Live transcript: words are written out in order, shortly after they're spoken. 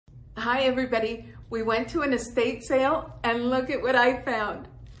Hi everybody, we went to an estate sale and look at what I found.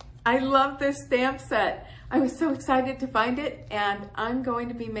 I love this stamp set. I was so excited to find it, and I'm going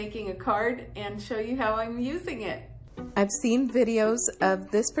to be making a card and show you how I'm using it. I've seen videos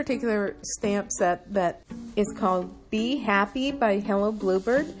of this particular stamp set that is called Be Happy by Hello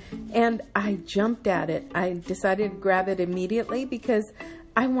Bluebird, and I jumped at it. I decided to grab it immediately because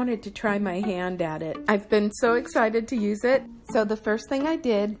I wanted to try my hand at it. I've been so excited to use it. So the first thing I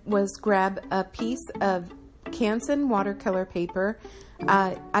did was grab a piece of Canson watercolor paper.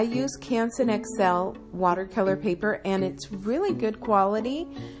 I use Canson XL watercolor paper, and it's really good quality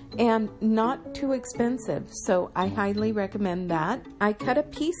and not too expensive, so I highly recommend that. I cut a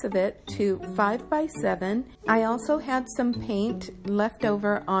piece of it to 5 by 7. I also had some paint left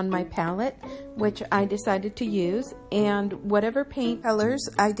over on my palette, which I decided to use, and whatever paint colors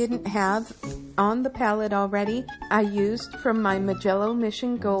I didn't have on the palette already, I used from my Magello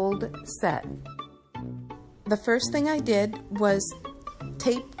Mission Gold set. The first thing I did was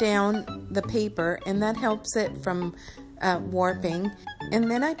tape down the paper, and that helps it from warping. And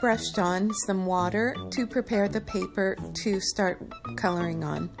then I brushed on some water to prepare the paper to start coloring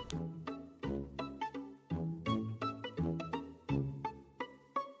on.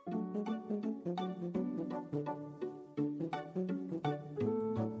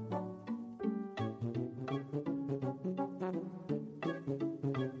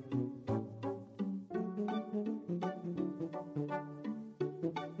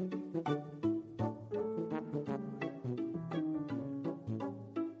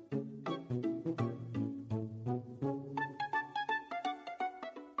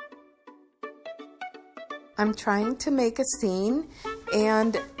 I'm trying to make a scene,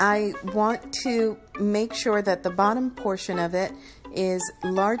 and I want to make sure that the bottom portion of it is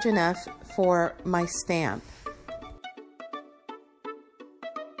large enough for my stamp.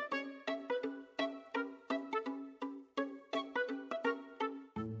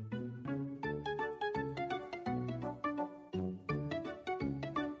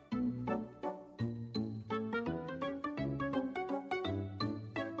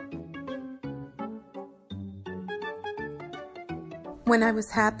 When I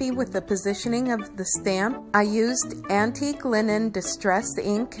was happy with the positioning of the stamp, I used antique linen distress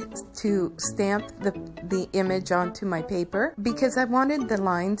ink to stamp the image onto my paper because I wanted the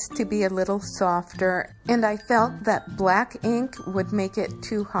lines to be a little softer, and I felt that black ink would make it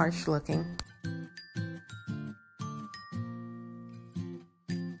too harsh looking.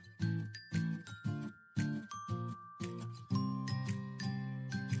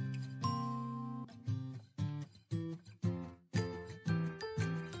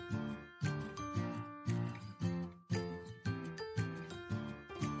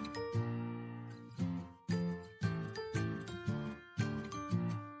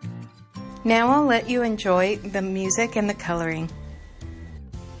 Now I'll let you enjoy the music and the coloring.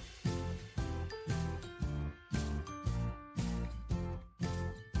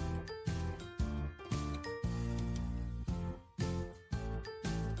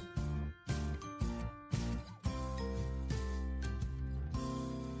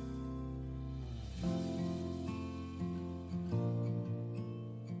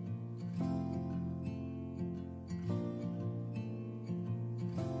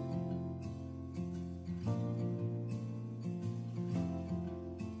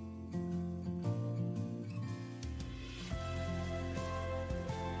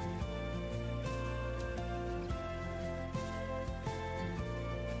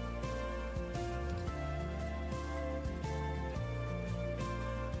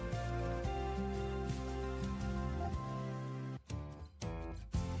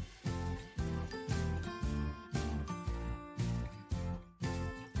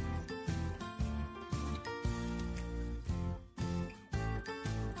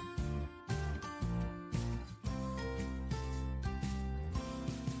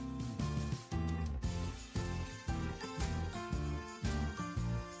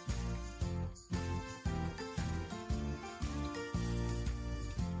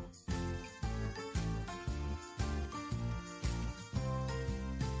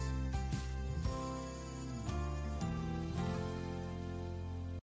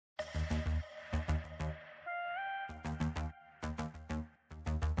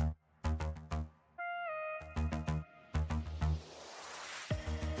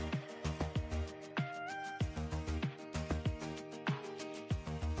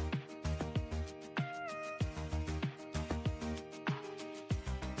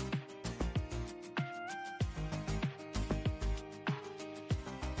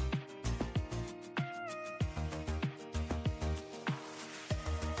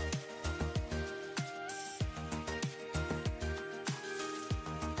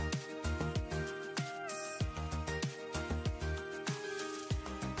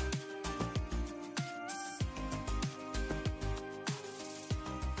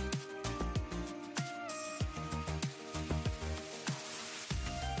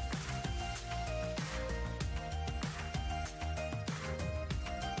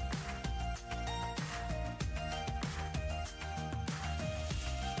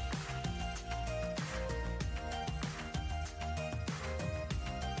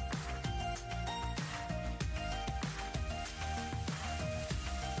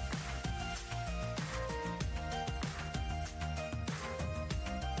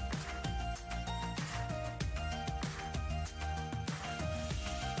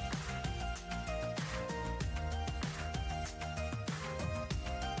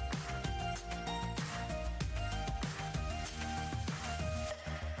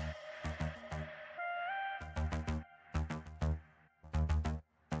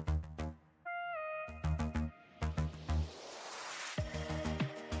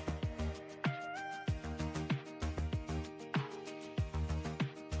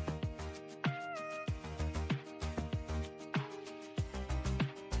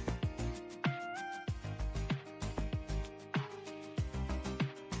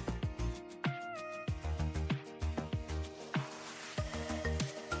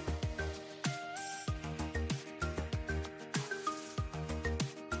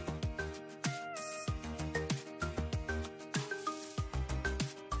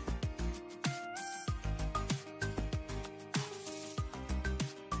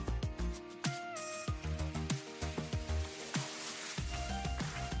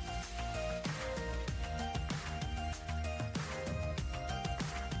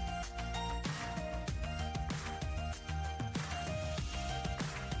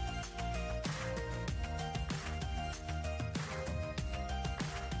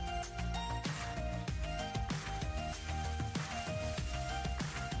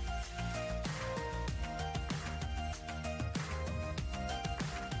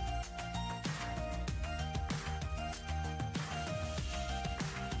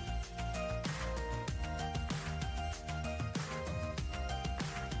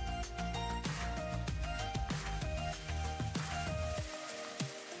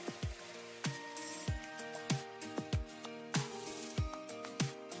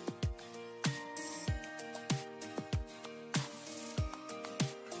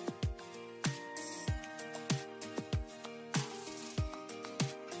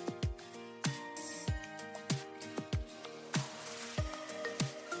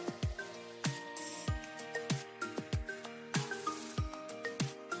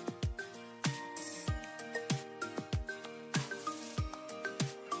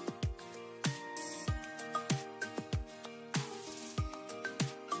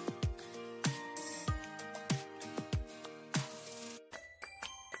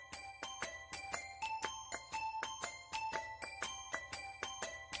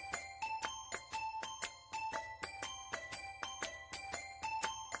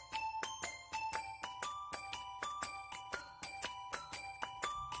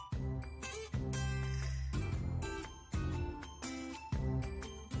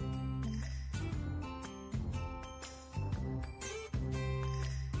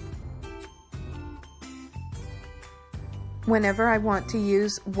 Whenever I want to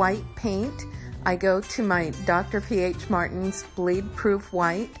use white paint, I go to my Dr. P.H. Martin's Bleed Proof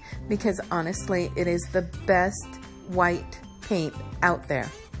White because honestly, it is the best white paint out there.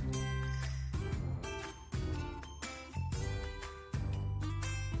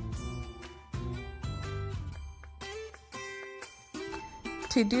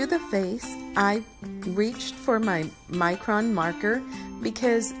 To do the face, I reached for my micron marker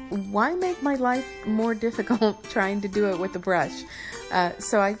because why make my life more difficult trying to do it with a brush?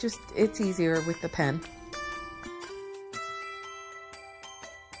 So it's easier with the pen.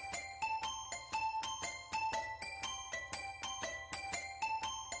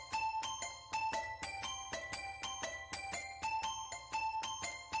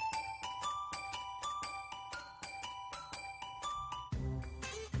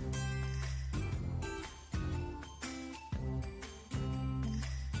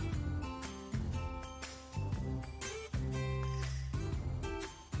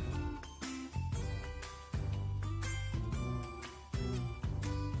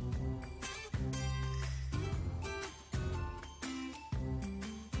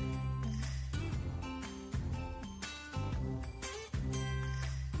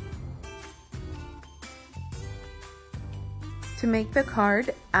 To make the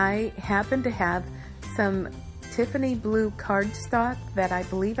card, I happen to have some Tiffany blue cardstock that I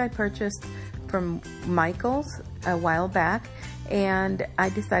believe I purchased from Michael's a while back, and I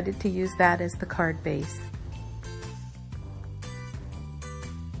decided to use that as the card base.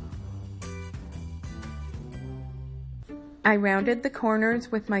 I rounded the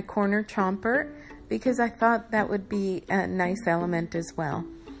corners with my corner chomper because I thought that would be a nice element as well.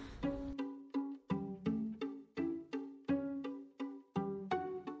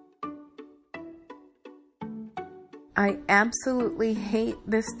 I absolutely hate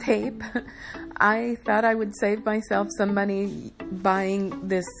this tape. I thought I would save myself some money buying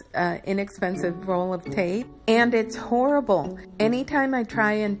this inexpensive roll of tape, and it's horrible. Anytime I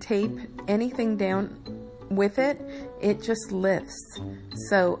try and tape anything down with it, it just lifts.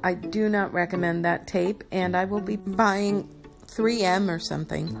 So I do not recommend that tape, and I will be buying 3M or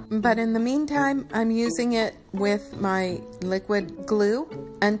something. But in the meantime, I'm using it with my liquid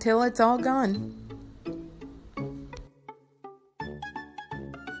glue until it's all gone.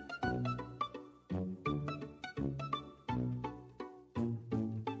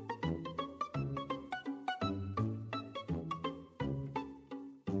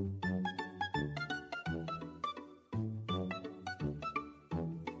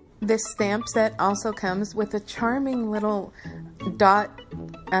 This stamp set also comes with a charming little dot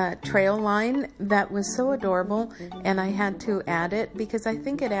trail line that was so adorable, and I had to add it because I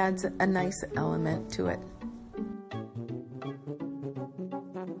think it adds a nice element to it.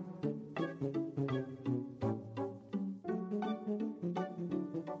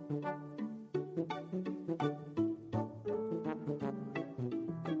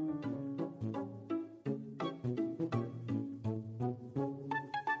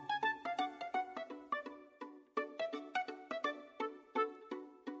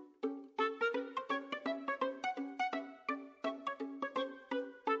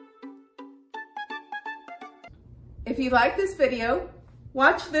 If you like this video,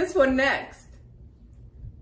 watch this one next.